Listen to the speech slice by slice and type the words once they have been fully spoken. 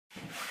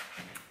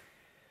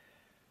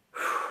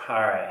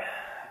Alright,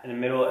 in the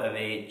middle of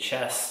a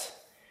chest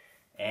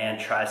and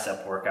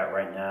tricep workout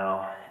right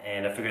now,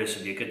 and I figured this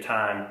would be a good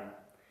time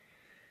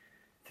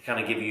to kind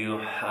of give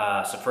you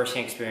some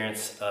first-hand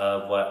experience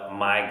of what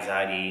my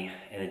anxiety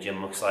in the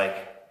gym looks like.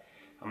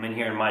 I'm in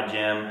here in my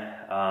gym.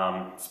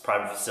 It's a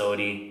private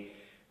facility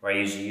where I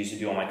usually used to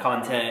do all my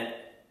content,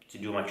 to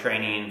do my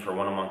training for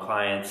one-on-one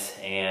clients,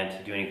 and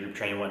to do any group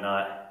training and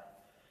whatnot.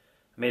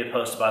 I made a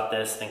post about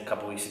this, I think a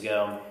couple weeks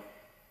ago.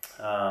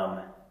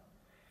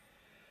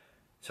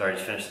 Sorry, I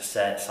just finished the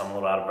set, so I'm a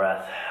little out of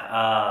breath.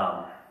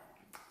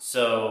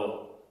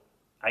 So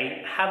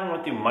I haven't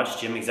went through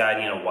much gym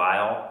anxiety in a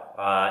while.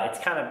 It's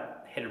kind of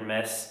hit or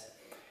miss.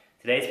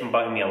 Today it's been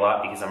bugging me a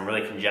lot because I'm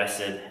really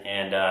congested,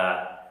 and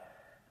I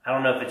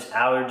don't know if it's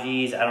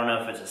allergies, I don't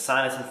know if it's a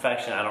sinus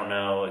infection, I don't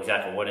know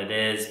exactly what it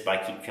is, but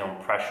I keep feeling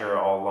pressure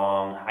all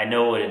along. I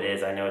know what it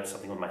is, I know it's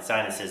something with my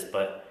sinuses,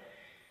 but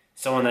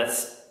someone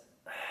that's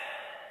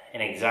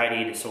an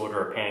anxiety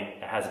disorder or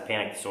has a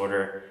panic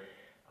disorder,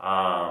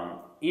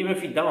 even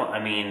if you don't,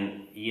 I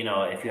mean, you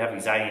know, if you have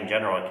anxiety in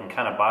general, it can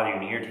kind of bother you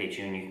and irritate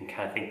you, and you can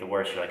kind of think the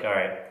worst. You're like, all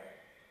right,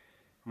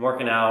 I'm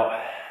working out,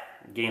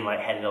 getting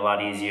lightheaded a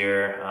lot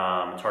easier,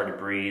 it's hard to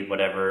breathe,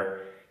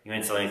 whatever. You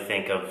instantly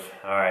think of,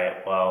 all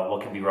right, well,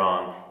 what could be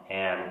wrong?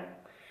 And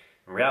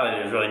in reality,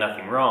 there's really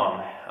nothing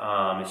wrong.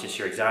 It's just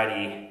your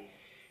anxiety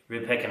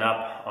really picking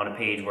up on a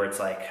page where it's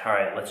like, all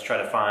right, let's try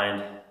to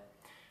find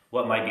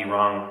what might be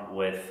wrong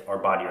with our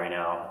body right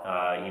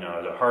now. You know,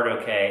 is the heart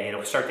okay?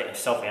 It'll start to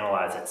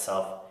self-analyze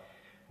itself,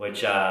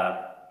 which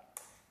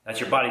that's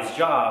your body's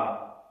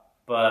job.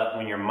 But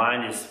when your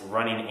mind is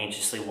running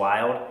anxiously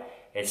wild,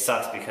 it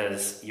sucks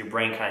because your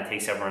brain kind of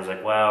takes over and is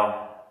like,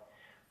 well,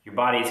 your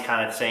body's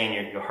kind of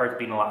saying your heart's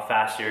beating a lot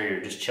faster,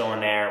 you're just chilling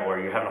there, or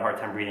you're having a hard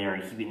time breathing, or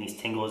you keep getting these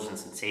tingles and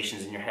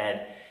sensations in your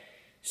head.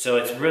 So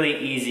it's really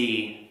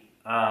easy,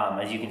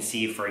 as you can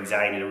see, for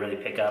anxiety to really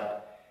pick up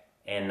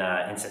in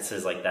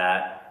instances like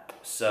that.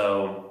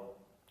 So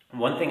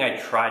one thing I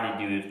try to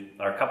do,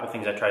 or a couple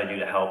things I try to do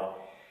to help,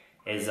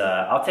 is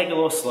I'll take it a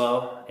little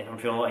slow if I'm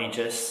feeling a little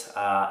anxious.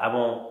 I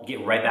won't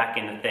get right back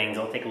into things.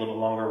 I'll take a little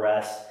longer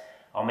rest.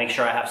 I'll make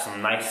sure I have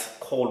some nice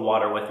cold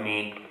water with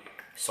me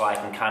so I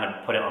can kind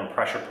of put it on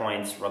pressure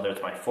points, whether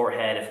it's my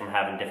forehead, if I'm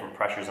having different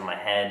pressures in my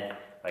head,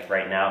 like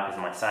right now because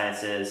of my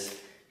sinuses.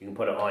 You can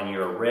put it on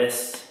your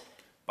wrist,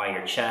 by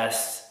your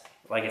chest.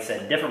 Like I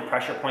said, different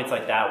pressure points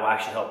like that will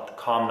actually help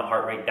calm the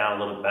heart rate down a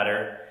little bit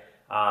better.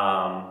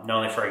 Not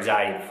only for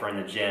anxiety, but for in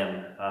the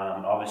gym.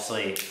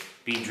 Obviously,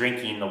 be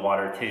drinking the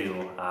water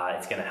too.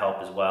 It's going to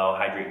help as well.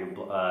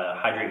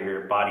 Hydrate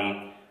your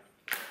body.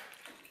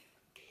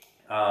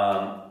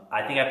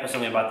 I think I put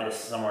something about this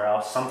somewhere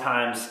else.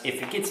 Sometimes,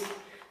 if it gets to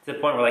the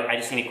point where like I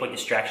just need a quick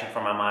distraction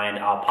from my mind,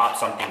 I'll pop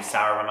something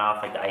sour in my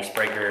mouth, like the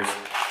icebreakers,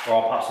 or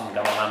I'll pop some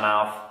gum in my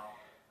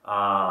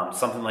mouth,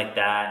 something like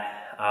that.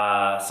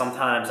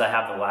 Sometimes I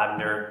have the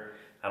lavender.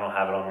 I don't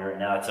have it on me right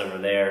now, it's over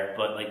there,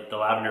 but like the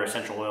lavender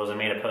essential oils, I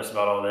made a post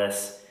about all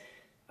this.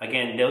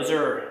 Again, these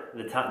are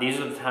the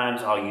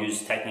times I'll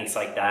use techniques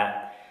like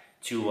that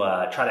to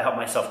try to help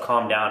myself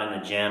calm down in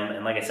the gym.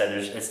 And like I said,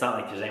 it's not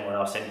like there's anyone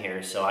else in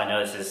here, so I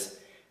know this is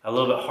a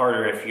little bit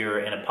harder if you're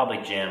in a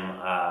public gym.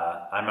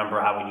 I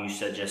remember I would used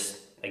to just,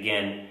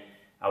 again,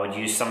 I would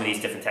use some of these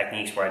different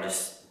techniques where I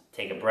just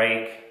take a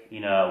break,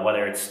 you know,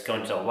 whether it's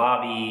going to the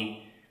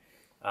lobby,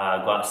 go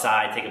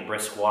outside, take a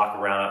brisk walk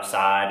around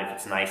outside if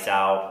it's nice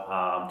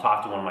out,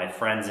 talk to one of my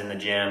friends in the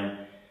gym,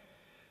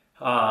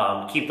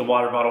 keep the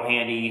water bottle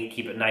handy,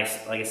 keep it nice,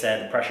 like I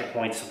said, the pressure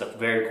points with the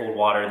very cold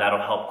water, that'll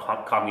help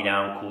calm you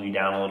down, cool you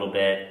down a little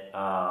bit.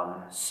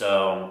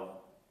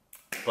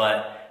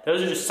 But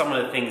those are just some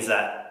of the things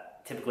that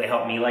typically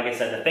help me. Like I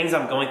said, the things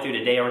I'm going through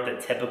today aren't the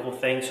typical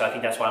things, so I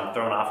think that's why I'm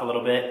thrown off a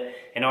little bit.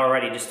 And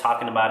already just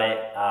talking about it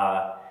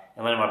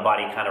and letting my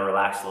body kind of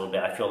relax a little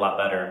bit, I feel a lot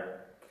better.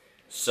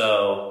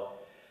 So,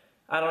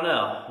 I don't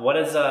know. What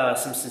is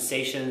some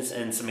sensations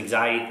and some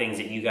anxiety things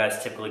that you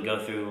guys typically go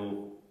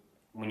through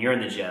when you're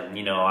in the gym?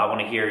 You know, I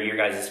want to hear your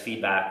guys'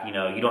 feedback. You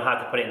know, you don't have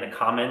to put it in the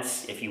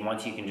comments. If you want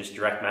to, you can just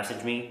direct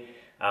message me.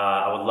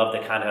 I would love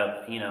to kind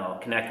of, you know,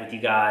 connect with you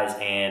guys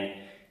and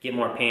get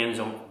more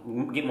opinions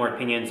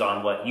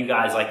on what you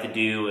guys like to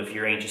do if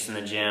you're anxious in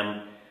the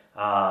gym.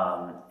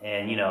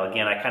 And, you know,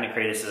 again, I kind of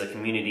create this as a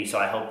community, so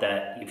I hope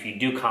that if you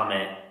do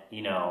comment,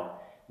 you know,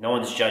 no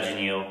one's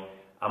judging you.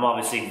 I'm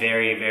obviously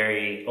very,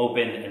 very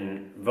open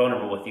and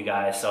vulnerable with you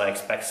guys, so I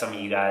expect some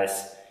of you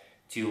guys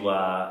to,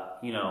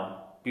 you know,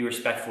 be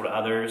respectful to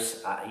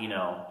others, you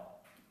know.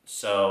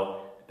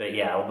 So, but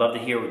yeah, I would love to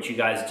hear what you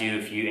guys do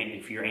if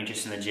you're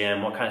anxious in the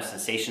gym. What kind of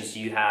sensations do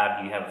you have?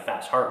 Do you have a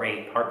fast heart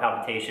rate, heart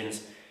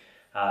palpitations,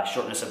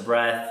 shortness of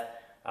breath?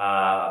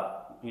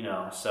 You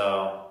know,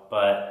 so,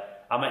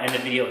 but I'm gonna end the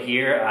video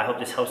here. I hope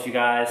this helps you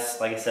guys.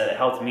 Like I said, it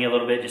helped me a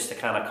little bit just to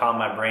kind of calm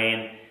my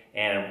brain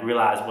and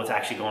realize what's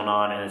actually going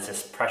on, and it's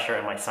just pressure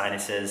in my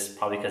sinuses,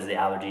 probably because of the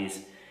allergies.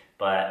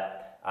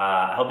 But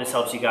I hope this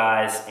helps you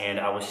guys, and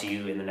I will see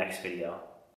you in the next video.